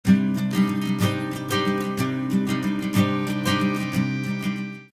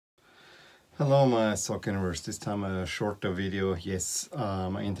Hello my soccer universe, this time a shorter video. Yes,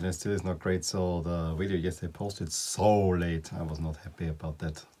 my internet still is not great, so the video yesterday posted so late. I was not happy about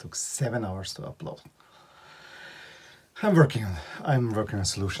that. It took 7 hours to upload. I'm working on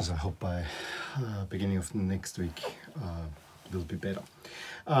solutions. I hope by beginning of next week it will be better.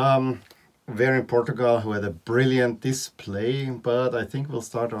 We're in Portugal, who had a brilliant display, but I think we'll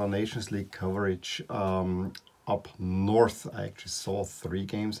start our Nations League coverage up north. I actually saw 3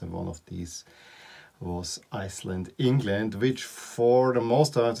 games, and one of these was Iceland-England, which for the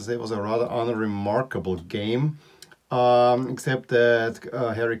most part, I have to say, was a rather unremarkable game, except that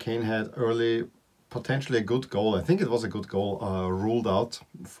Harry Kane had early potentially a good goal. I think it was a good goal, ruled out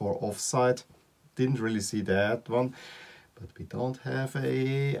for offside. Didn't really see that one, but we don't have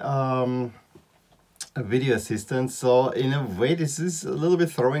a video assistant, so in a way this is a little bit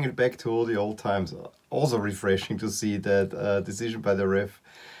throwing it back to the old times. Also refreshing to see that decision by the ref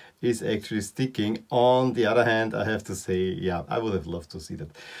is actually sticking. On the other hand, I have to say, yeah, I would have loved to see that.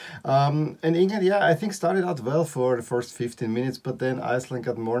 And England, yeah, I think started out well for the first 15 minutes, but then Iceland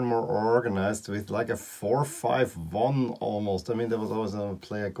got more and more organized with like a 4-5-1 almost. I mean, there was always a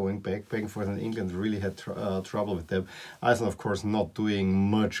player going back and forth, and England really had trouble with them. Iceland, of course, not doing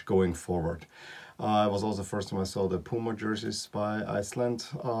much going forward. It was also the first time I saw the Puma jerseys by Iceland,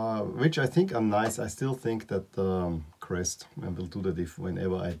 which I think are nice. I still think that the crest, and we'll do that if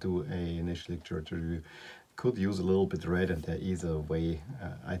whenever I do a National League jersey review, could use a little bit red, and there is a way.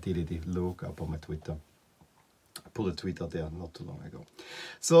 I did it, if you look up on my Twitter. I put a tweet out there not too long ago.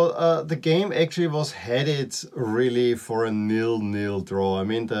 So the game actually was headed really for a 0-0 draw. I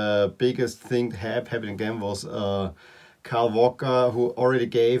mean, the biggest thing happening again was Kyle Walker, who already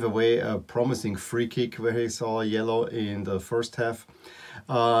gave away a promising free kick where he saw yellow in the first half.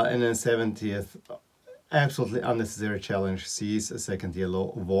 And then 70th, absolutely unnecessary challenge, sees a second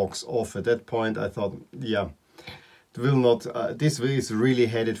yellow, walks off. At that point, I thought, yeah, it will not. This is really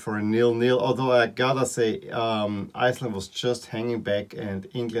headed for a 0-0. Although I gotta say, Iceland was just hanging back and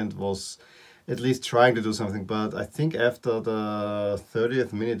England was at least trying to do something. But I think after the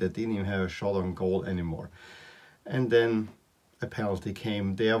 30th minute, they didn't even have a shot on goal anymore. And then a penalty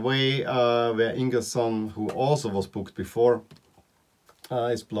came their way, where Ingerson, who also was booked before,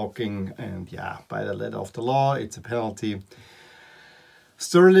 is blocking, and yeah, by the letter of the law, it's a penalty.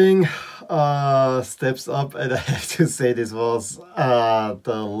 Sterling steps up, and I have to say this was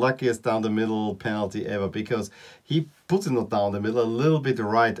the luckiest down the middle penalty ever, because he puts it not down the middle, a little bit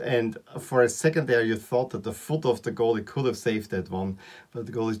right, and for a second there you thought that the foot of the goalie could have saved that one, but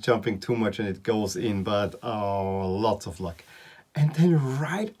the goal is jumping too much and it goes in. But lots of luck. And then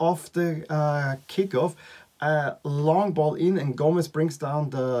right off the kickoff, long ball in, and Gomez brings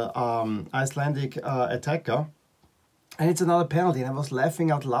down the Icelandic attacker. And it's another penalty, and I was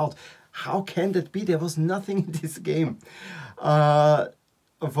laughing out loud. How can that be? There was nothing in this game.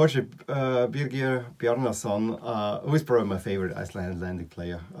 Unfortunately, Birgir Bjarnason, who is probably my favorite Icelandic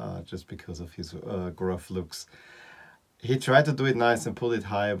player, just because of his gruff looks. He tried to do it nice and pull it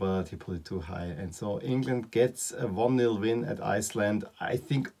high, but he pulled it too high. And so England gets a 1-0 win at Iceland. I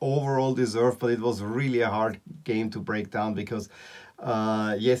think overall deserved, but it was really a hard game to break down, because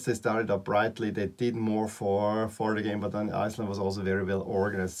yes, they started up brightly, they did more for the game, but then Iceland was also very well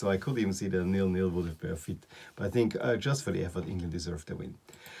organized, so I could even see the 0-0 would have been a fit. But I think just for the effort, England deserved the win.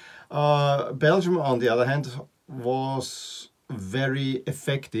 Belgium, on the other hand, was very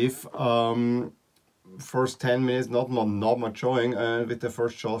effective. First 10 minutes, not much showing, and with the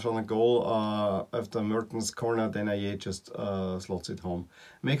first shot on a goal after Mertens' corner, then Aye just slots it home.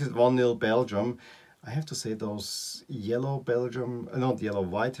 Makes it 1-0 Belgium. I have to say, those yellow Belgium, not yellow,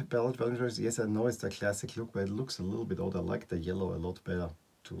 white Belgium jerseys, yes, I know it's the classic look, but it looks a little bit odd. I like the yellow a lot better,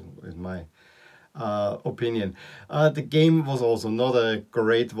 too, in my opinion. The game was also not a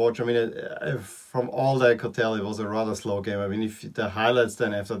great watch. I mean, from all that I could tell, it was a rather slow game. I mean, if the highlights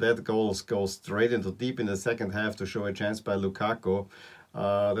then after that goals go straight into deep in the second half to show a chance by Lukaku,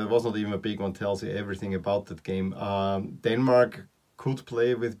 that was not even a big one, tells you everything about that game. Denmark could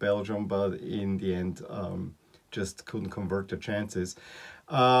play with Belgium, but in the end just couldn't convert the chances.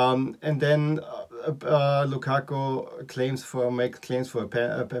 And then Lukaku makes claims for a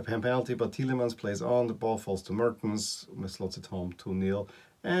penalty, but Tielemans plays on, the ball falls to Mertens, slots it home 2-0,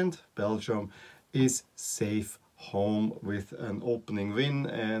 and Belgium is safe home with an opening win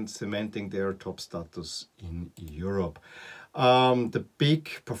and cementing their top status in Europe. The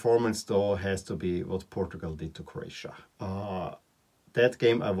big performance, though, has to be what Portugal did to Croatia. That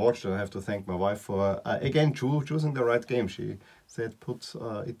game I watched, and I have to thank my wife for, again, choosing the right game. She said put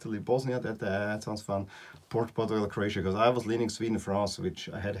Italy, Bosnia. That sounds fun. Portugal, Croatia, because I was leaning Sweden, France, which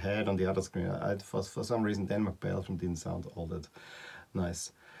I had on the other screen. For some reason, Denmark, Belgium didn't sound all that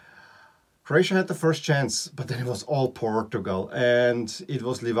nice. Croatia had the first chance, but then it was all Portugal, and it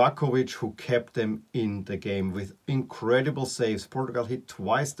was Livakovic who kept them in the game with incredible saves. Portugal hit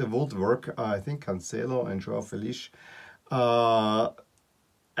twice the woodwork, I think Cancelo and João Felix.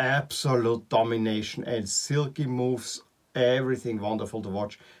 Absolute domination and silky moves, everything wonderful to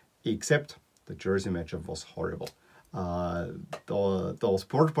watch, except the jersey matchup was horrible. Those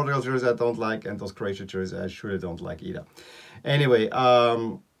Portugal jerseys I don't like, and those Croatia jerseys I surely don't like either. Anyway,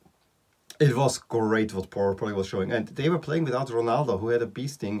 it was great what Portugal was showing, and they were playing without Ronaldo, who had a bee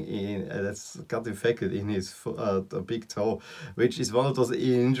sting that's got infected in his big toe, which is one of those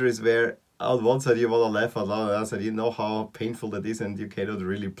injuries where on one side you want to laugh out loud, on the other side you know how painful that is, and you cannot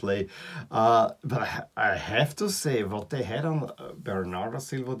really play. But I have to say, what they had on Bernardo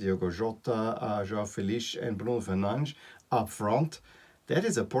Silva, Diogo Jota, João Felix, and Bruno Fernandes up front. That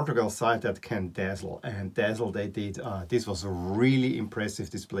is a Portugal side that can dazzle, and dazzle they did. This was a really impressive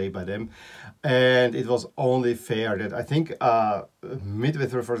display by them, and it was only fair that I think midway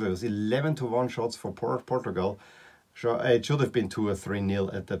through first, it was 11-1 shots for Portugal. It should have been 2 or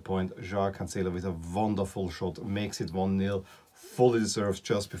 3-0 at that point. João Cancelo with a wonderful shot makes it 1-0, fully deserved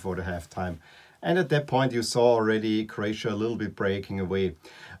just before the halftime. And at that point, you saw already Croatia a little bit breaking away.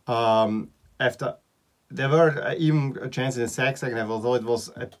 After there were even a chance in the second half, although it was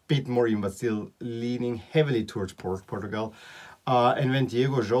a bit more even, but still leaning heavily towards Portugal. And when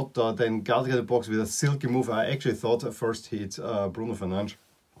Diego Jota then got into the box with a silky move, I actually thought at first he hit Bruno Fernandes.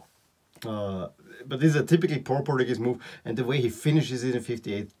 But this is a typically poor Portuguese move, and the way he finishes it in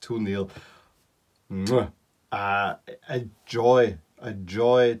 58, 2-0. A joy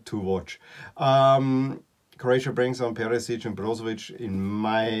to watch. Croatia brings on Perisic and Brozovic, in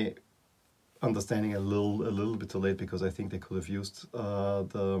my understanding a little bit too late, because I think they could have used they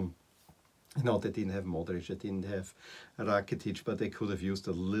didn't have Modric, they didn't have Rakitic, but they could have used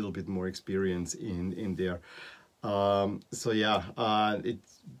a little bit more experience in there. So yeah, it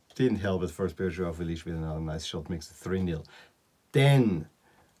didn't help at first, because João Felix with another nice shot makes it 3-0. Then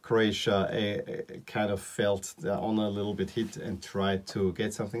Croatia kind of felt on a little bit hit and tried to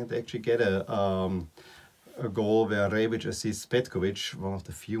get something, and they actually get a goal where Rebic assists Petkovic, one of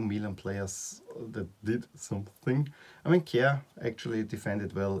the few Milan players that did something. I mean, Kjær actually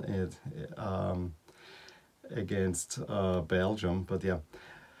defended well against Belgium, but yeah.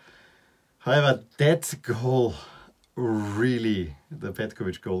 However, that goal really, the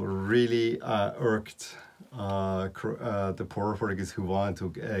Petkovic goal, really irked the Portuguese, who wanted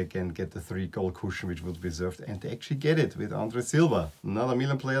to again get the 3-goal cushion which would be deserved, and they actually get it with Andre Silva, another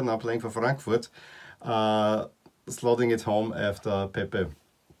Milan player now playing for Frankfurt, slotting it home after Pepe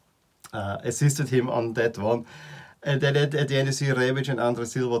assisted him on that one. And then at the end you see Rebic and Andre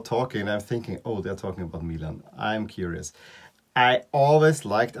Silva talking, and I'm thinking, oh, they're talking about Milan. I'm curious. I always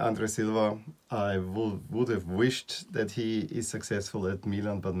liked Andre Silva. I would have wished that he is successful at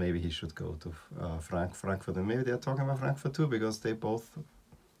Milan, but maybe he should go to Frankfurt. And maybe they're talking about Frankfurt too, because they both,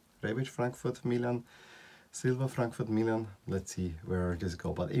 Rebic, Frankfurt, Milan, Silva, Frankfurt, Milan. Let's see where this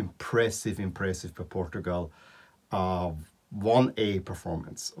goes. But impressive by Portugal. 1A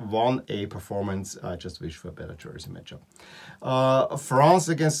performance. 1A performance. I just wish for a better jersey matchup. France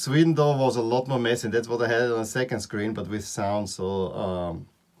against Sweden, though, was a lot more messy. That's what I had on the second screen, but with sound. So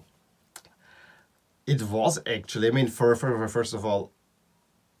it was actually, I mean, first of all,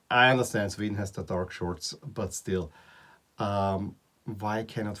 I understand Sweden has the dark shorts, but still, why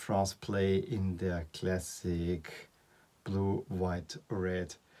cannot France play in their classic blue, white,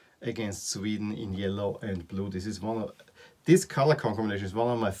 red against Sweden in yellow and blue? This color combination is one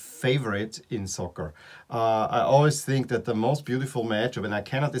of my favorite in soccer. I always think that the most beautiful matchup, and I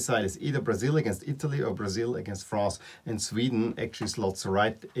cannot decide, is either Brazil against Italy or Brazil against France, and Sweden actually slots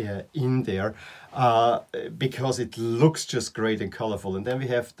right in there because it looks just great and colorful. And then we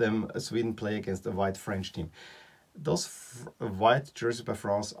have Sweden play against a white French team. Those white jerseys by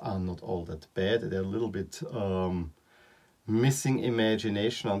France are not all that bad. They're a little bit missing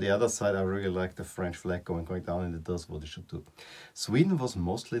imagination. On the other side, I really like the French flag going down, and it does what it should do. Sweden was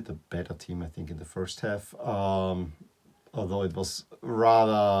mostly the better team, I think, in the first half. Although it was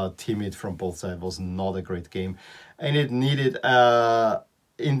rather timid from both sides. It was not a great game. And it needed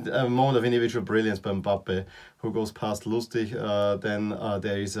in a moment of individual brilliance by Mbappe, who goes past Lustig. Then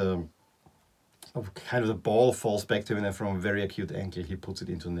there is kind of the ball falls back to him, and from a very acute angle, he puts it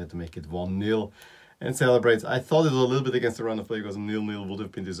into the net to make it 1-0. And celebrates. I thought it was a little bit against the run of play, because 0-0 would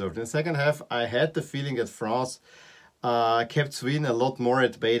have been deserved. In the second half, I had the feeling that France kept Sweden a lot more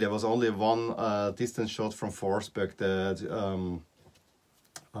at bay. There was only one distance shot from Forsberg, the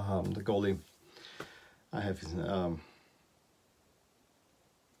goalie. I have his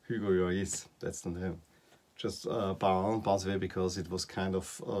Hugo Lloris, that's the name. Just bounce away because it was kind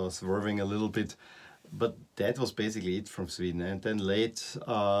of swerving a little bit. But that was basically it from Sweden. And then late,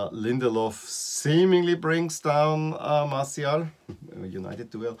 Lindelof seemingly brings down Martial. United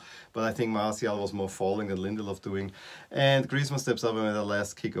duel. But I think Martial was more falling than Lindelof doing. And Griezmann steps up and with the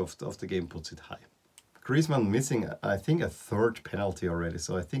last kick of the game puts it high. Griezmann missing, I think, a third penalty already.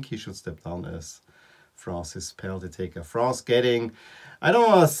 So I think he should step down as France's penalty taker. France getting, I don't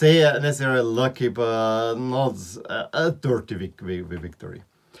want to say necessarily lucky, but not a dirty victory.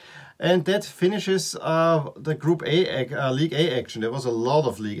 And that finishes the Group A, League A action. There was a lot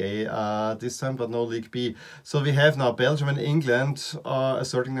of League A this time, but no League B. So we have now Belgium and England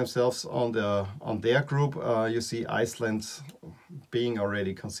asserting themselves on their group. You see Iceland being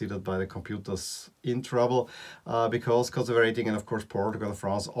already considered by the computers in trouble because of rating, and of course Portugal and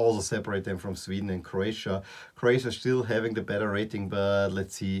France also separate them from Sweden and Croatia. Croatia still having the better rating, but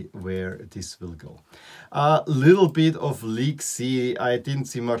let's see where this will go. A little bit of League C. I didn't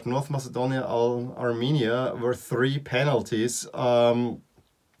see much. North Macedonia, Armenia were 3 penalties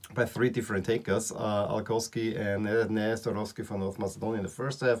by 3 different takers, Alkoski and Nestorovski for North Macedonia in the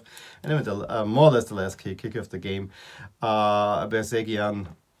first half, and then with the, more or less the last kick of the game, Bersegian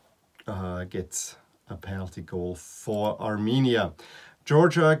gets a penalty goal for Armenia.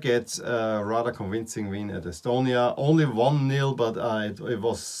 Georgia gets a rather convincing win at Estonia, only 1-0, but it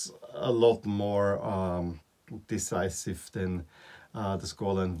was a lot more decisive than the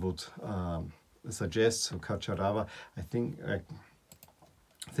scoreline would suggest. So Kacharava, I think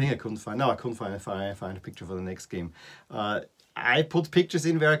I couldn't find. No, I couldn't find a picture for the next game. I put pictures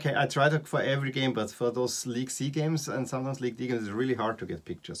in where I try to for every game, but for those League C games and sometimes League D games, it's really hard to get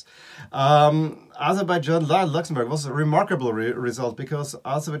pictures. Azerbaijan, Luxembourg was a remarkable result because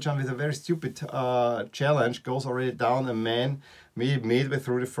Azerbaijan, with a very stupid challenge, goes already down a man midway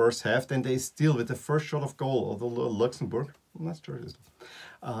through the first half. Then they still, with the first shot of goal, although Luxembourg, I'm not sure it is.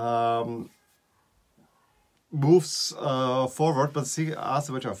 Moves forward, but see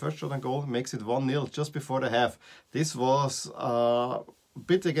Azerbaijan first shot on goal makes it 1-0 just before the half. This was a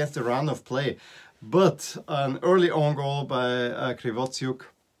bit against the run of play, but an early own goal by Krivotsiuk,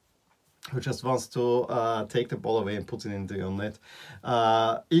 who just wants to take the ball away and puts it into the net,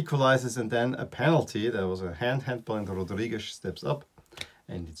 equalizes, and then a penalty. There was a handball and Rodriguez steps up,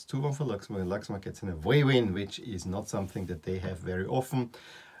 and it's 2-1 for Luxembourg, and Luxembourg gets an away win, which is not something that they have very often.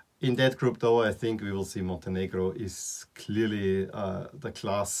 In that group, though, I think we will see Montenegro is clearly the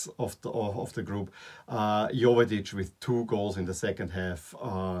class of the group. Jovetic with 2 goals in the second half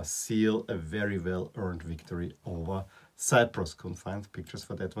seal a very well-earned victory over Cyprus. Couldn't find pictures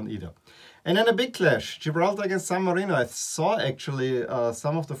for that one either. And then a big clash, Gibraltar against San Marino. I saw actually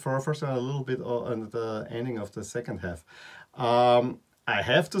some of the first and a little bit on the ending of the second half. I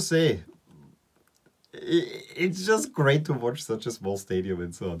have to say, it's just great to watch such a small stadium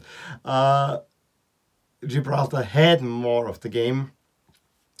and so on. Gibraltar had more of the game.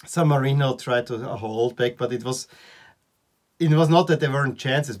 San Marino tried to hold back, but it was not that there weren't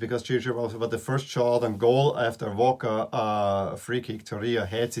chances, because Gibraltar, but the first shot on goal after Walker free kick, Torrio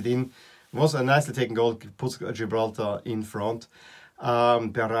heads it in. It was a nicely taken goal, puts Gibraltar in front.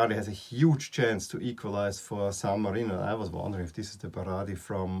 Berardi has a huge chance to equalize for San Marino. I was wondering if this is the Berardi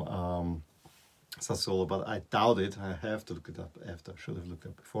from Sassuolo, but I doubt it. I have to look it up after. Should have looked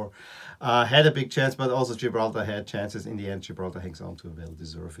up before. Had a big chance, but also Gibraltar had chances. In the end, Gibraltar hangs on to a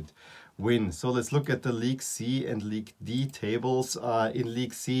well-deserved win. So let's look at the League C and League D tables. In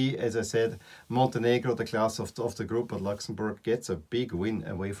League C, as I said, Montenegro, the class of the group, but Luxembourg gets a big win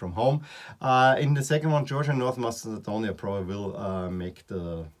away from home. In the second one, Georgia and North Macedonia probably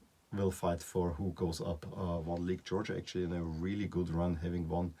will fight for who goes up one league. Georgia actually in a really good run, having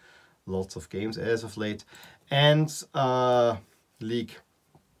won lots of games as of late. And League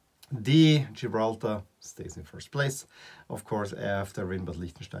D, Gibraltar stays in first place, of course, after win, but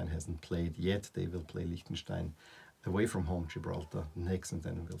Liechtenstein hasn't played yet. They will play Liechtenstein away from home, Gibraltar next, and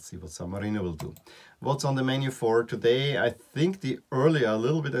then we'll see what San Marino will do. What's on the menu for today? I think the early are a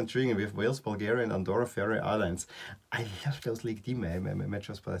little bit intriguing. We have Wales, Bulgaria, and Andorra, Faroe Islands. I love those League D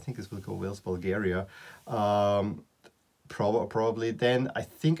matchups, but I think this will go Wales, Bulgaria. Probably. Then I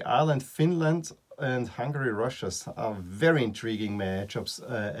think Ireland, Finland, and Hungary, Russia are very intriguing matchups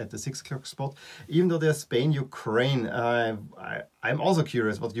at the 6 o'clock spot. Even though there's Spain, Ukraine, I'm also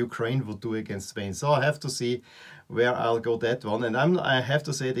curious what Ukraine would do against Spain. So I have to see where I'll go that one. And I have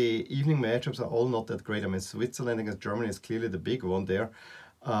to say the evening matchups are all not that great. I mean, Switzerland against Germany is clearly the big one there.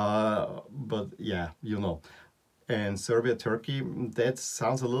 But yeah, you know. And Serbia, Turkey, that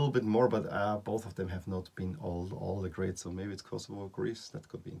sounds a little bit more, but both of them have not been all the great. So maybe it's Kosovo or Greece. That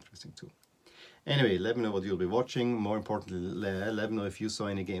could be interesting too. Anyway, let me know what you'll be watching. More importantly, let me know if you saw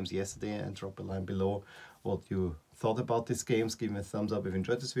any games yesterday, and drop a line below what you thought about these games. Give me a thumbs up if you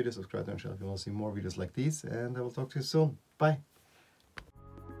enjoyed this video. Subscribe to my channel if you want to see more videos like these, and I will talk to you soon. Bye!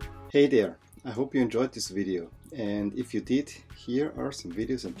 Hey there! I hope you enjoyed this video, and if you did, here are some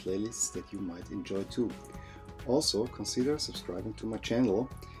videos and playlists that you might enjoy too. Also, consider subscribing to my channel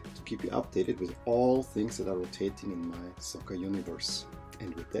to keep you updated with all things that are rotating in my soccer universe.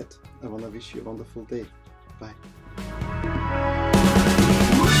 And with that, I want to wish you a wonderful day. Bye.